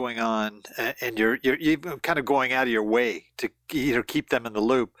what's going on, and you're even kind of going out of your way to keep them in the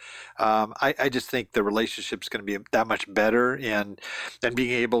loop, I just think the relationship's going to be that much better, and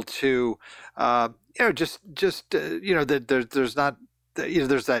being able to that there's not.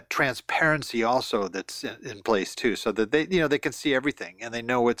 There's that transparency also that's in place too, so that they can see everything and they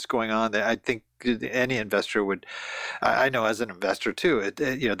know what's going on. I think any investor would. I know as an investor too.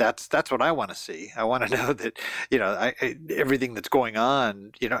 That's what I want to see. I want to know that everything that's going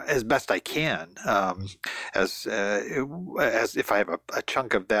on, as best I can, as if I have a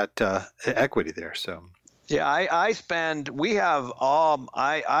chunk of that equity there. So. Yeah, I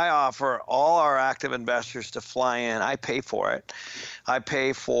offer all our active investors to fly in. I pay for it. I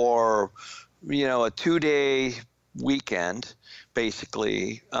pay for, a 2-day weekend,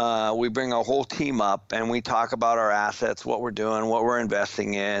 basically. We bring our whole team up and we talk about our assets, what we're doing, what we're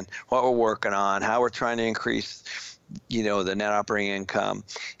investing in, what we're working on, how we're trying to increase the net operating income.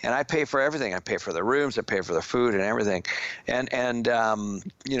 And I pay for everything. I pay for the rooms, I pay for the food and everything. And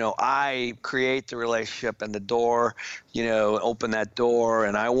I create the relationship and the door, open that door.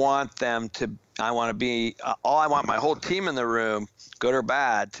 And I want I want my whole team in the room, good or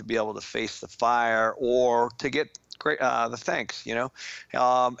bad, to be able to face the fire or to get great, the thanks,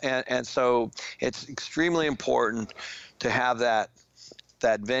 and so it's extremely important to have that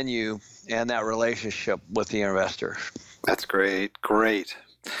venue and that relationship with the investor. That's great.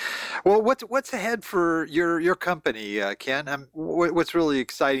 Well, what's ahead for your company, Ken? What's really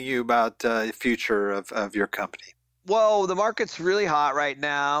exciting you about the future of your company? Well, the market's really hot right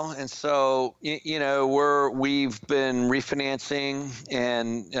now, and so we've been refinancing,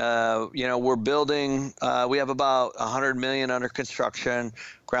 and we're building. We have about $100 million under construction,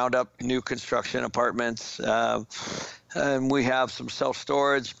 ground up new construction apartments, and we have some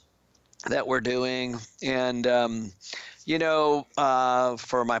self-storage that we're doing, and for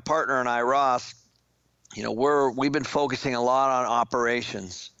my partner and I, Ross, we've been focusing a lot on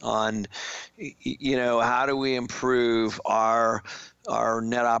operations, on how do we improve our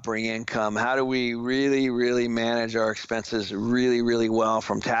net operating income? How do we really, really manage our expenses really, really well,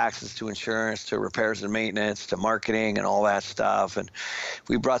 from taxes to insurance to repairs and maintenance to marketing and all that stuff? And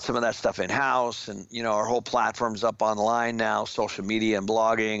we brought some of that stuff in-house, and our whole platform's up online now, social media and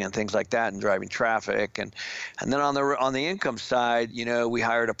blogging and things like that, and driving traffic. And then on the income side, we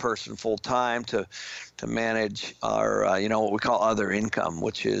hired a person full-time to manage our what we call other income,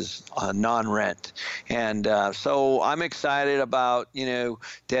 which is non-rent. And so I'm excited about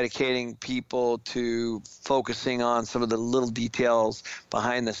dedicating people to focusing on some of the little details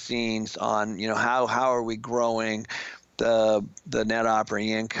behind the scenes on how are we growing the net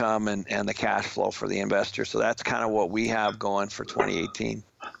operating income and the cash flow for the investor. So that's kind of what we have going for 2018.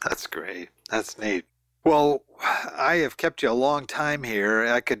 That's great. That's neat. Well, I have kept you a long time here.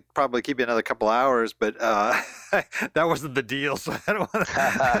 I could probably keep you another couple hours, but that wasn't the deal. So I don't want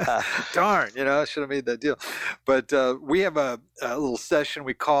to. Darn, I should have made that deal. But we have a little session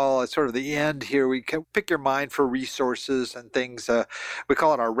we call sort of the end here. We can pick your mind for resources and things. We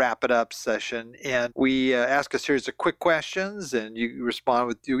call it our Wrap It Up session, and we ask a series of quick questions, and you respond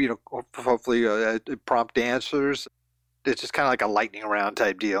with hopefully prompt answers. It's just kind of like a lightning round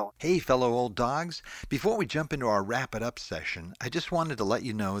type deal. Hey, fellow old dogs. Before we jump into our Wrap It Up session, I just wanted to let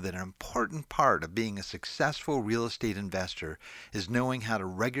you know that an important part of being a successful real estate investor is knowing how to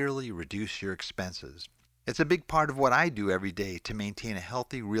regularly reduce your expenses. It's a big part of what I do every day to maintain a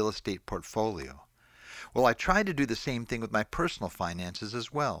healthy real estate portfolio. Well, I try to do the same thing with my personal finances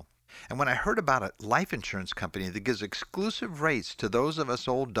as well. And when I heard about a life insurance company that gives exclusive rates to those of us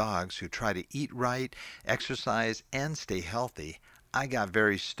old dogs who try to eat right, exercise, and stay healthy, I got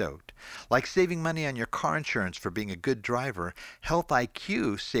very stoked. Like saving money on your car insurance for being a good driver, Health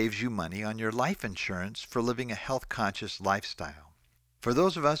IQ saves you money on your life insurance for living a health-conscious lifestyle. For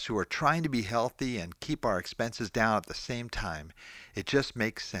those of us who are trying to be healthy and keep our expenses down at the same time, it just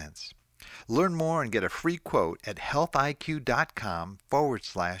makes sense. Learn more and get a free quote at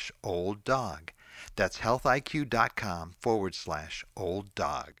healthiq.com/old dog. That's healthiq.com/old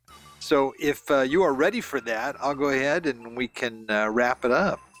dog. So if you are ready for that, I'll go ahead and we can wrap it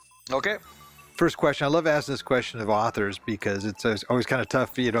up. Okay. First question. I love asking this question of authors because it's always kind of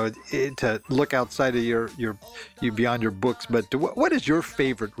tough, to look outside of you beyond your books. But what is your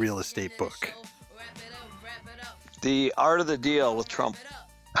favorite real estate book? The Art of the Deal with Trump.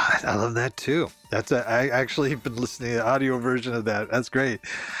 I love that too. I actually have been listening to the audio version of that. That's great.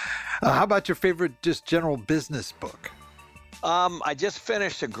 How about your favorite just general business book? I just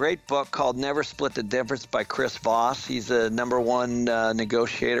finished a great book called Never Split the Difference by Chris Voss. He's the #1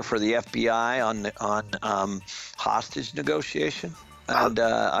 negotiator for the FBI on hostage negotiation. And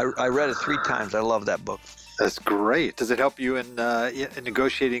I read it 3 times. I love that book. That's great. Does it help you in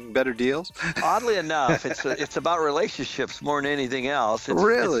negotiating better deals? Oddly enough, it's about relationships more than anything else.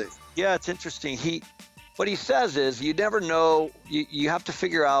 Really? It's interesting. What he says is you never know. You have to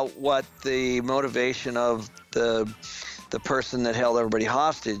figure out what the motivation of the person that held everybody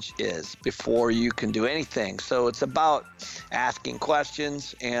hostage is before you can do anything. So it's about asking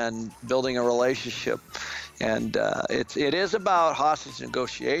questions and building a relationship. And it is about hostage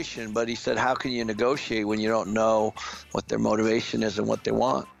negotiation, but he said, how can you negotiate when you don't know what their motivation is and what they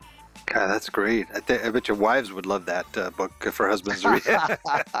want? God, that's great. I bet your wives would love that book for husbands to read.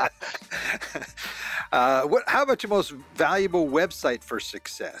 How about your most valuable website for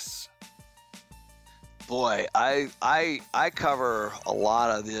success? Boy, I cover a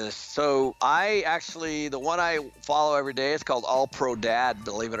lot of this. So the one I follow every day is called All Pro Dad.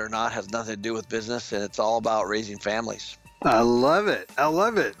 Believe it or not, has nothing to do with business, and it's all about raising families. I love it.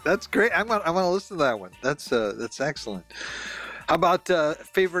 That's great. I want to listen to that one. That's excellent. How about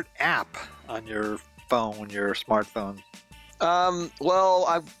favorite app on your phone, your smartphone?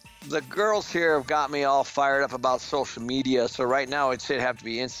 The girls here have got me all fired up about social media. So right now it'd have to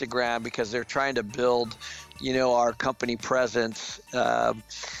be Instagram because they're trying to build, our company presence. And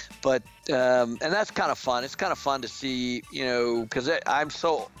that's kind of fun. It's kind of fun to see, because I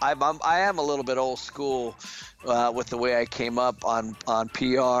am a little bit old school with the way I came up on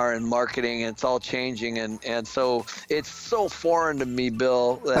PR and marketing, and it's all changing, and so it's so foreign to me,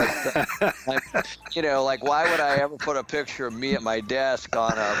 Bill, that like why would I ever put a picture of me at my desk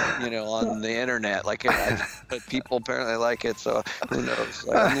on on the internet? But people apparently like it, so who knows?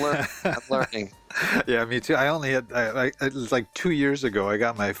 I'm learning. Yeah, me too. I only had, it was like 2 years ago, I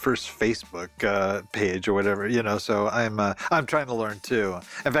got my first Facebook page or whatever, so I'm trying to learn too.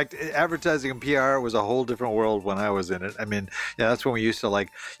 In fact, advertising and PR was a whole different world when I was in it. I mean, that's when we used to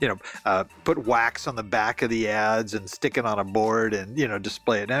put wax on the back of the ads and stick it on a board and,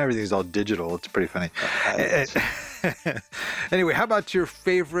 display it. Now everything's all digital. It's pretty funny. Anyway, how about your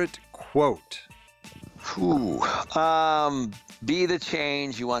favorite quote? Be the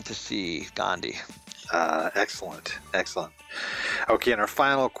change you want to see, Gandhi. Excellent. Okay, and our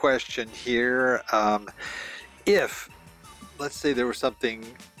final question here. If, let's say there was something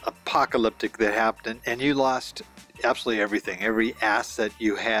apocalyptic that happened and you lost absolutely everything, every asset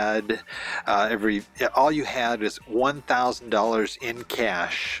you had, all you had is $1,000 in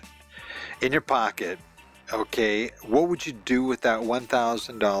cash in your pocket. Okay, what would you do with that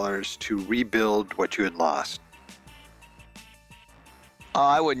 $1,000 to rebuild what you had lost?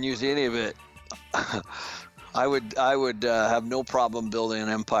 I wouldn't use any of it. I would have no problem building an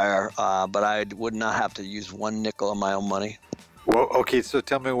empire, but I would not have to use one nickel of my own money. Well, okay, so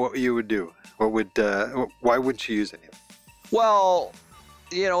tell me what you would do. Why wouldn't you use any of it? Well,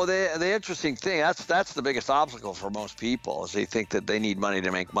 the interesting thing, that's the biggest obstacle for most people, is they think that they need money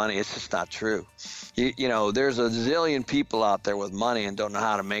to make money. It's just not true. There's a zillion people out there with money and don't know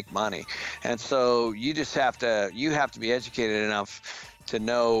how to make money. And so you have to be educated enough to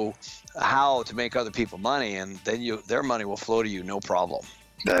know how to make other people money, and then their money will flow to you, no problem.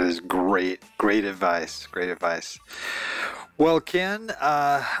 That is great advice. Well, Ken,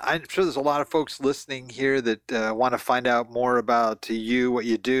 I'm sure there's a lot of folks listening here that want to find out more about you, what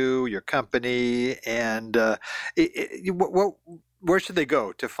you do, your company, and where should they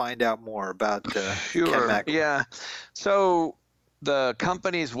go to find out more about Ken McElroy? Yeah. So the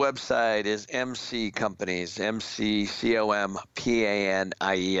company's website is MC Companies,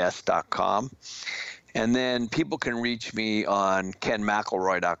 MCCOMPANIES.com. And then people can reach me on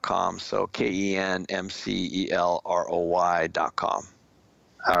kenmcelroy.com, so KenMcelroy.com.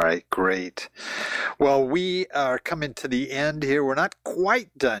 All right, great. Well, we are coming to the end here. We're not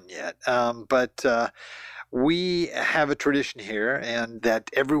quite done yet, but we have a tradition here, and that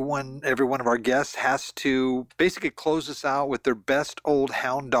every one of our guests has to basically close us out with their best old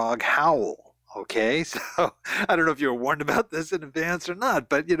hound dog howl. Okay, so I don't know if you were warned about this in advance or not,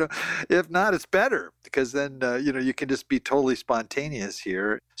 but if not, it's better, because then you can just be totally spontaneous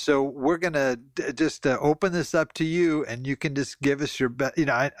here. So we're gonna just open this up to you, and you can just give us your best.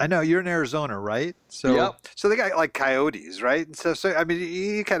 I know you're in Arizona, right? So yep. So they got like coyotes, right? And so I mean,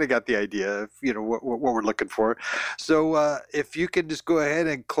 you kind of got the idea of what we're looking for. So if you can just go ahead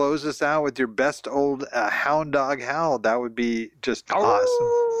and close us out with your best old hound dog howl, that would be just awesome.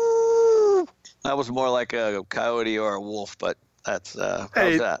 That was more like a coyote or a wolf, but How's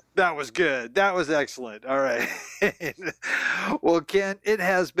Hey, that? that was good. That was excellent. All right. Well, Ken, it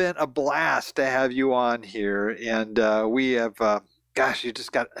has been a blast to have you on here. And we have, gosh, you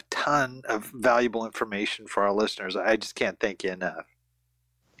just got a ton of valuable information for our listeners. I just can't thank you enough.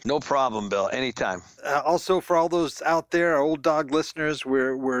 No problem, Bill. Anytime. Also, for all those out there, our Old Dog listeners,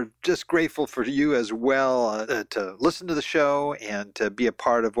 we're just grateful for you as well to listen to the show and to be a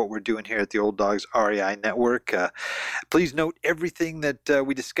part of what we're doing here at the Old Dogs REI Network. Please note everything that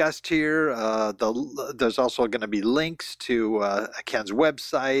we discussed here. There's also going to be links to Ken's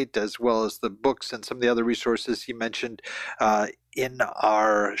website, as well as the books and some of the other resources he mentioned in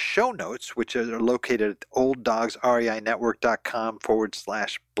our show notes, which are located at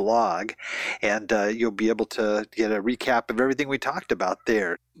olddogsreinetwork.com/blog. And you'll be able to get a recap of everything we talked about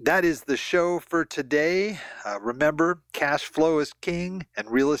there. That is the show for today. Remember, cash flow is king and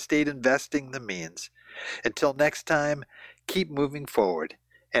real estate investing the means. Until next time, keep moving forward,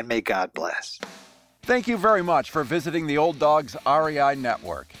 and may God bless. Thank you very much for visiting the Old Dogs REI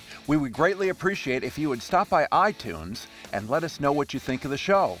Network. We would greatly appreciate if you would stop by iTunes and let us know what you think of the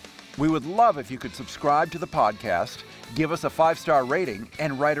show. We would love if you could subscribe to the podcast, give us a 5-star rating,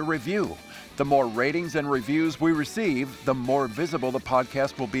 and write a review. The more ratings and reviews we receive, the more visible the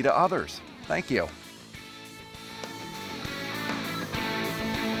podcast will be to others. Thank you.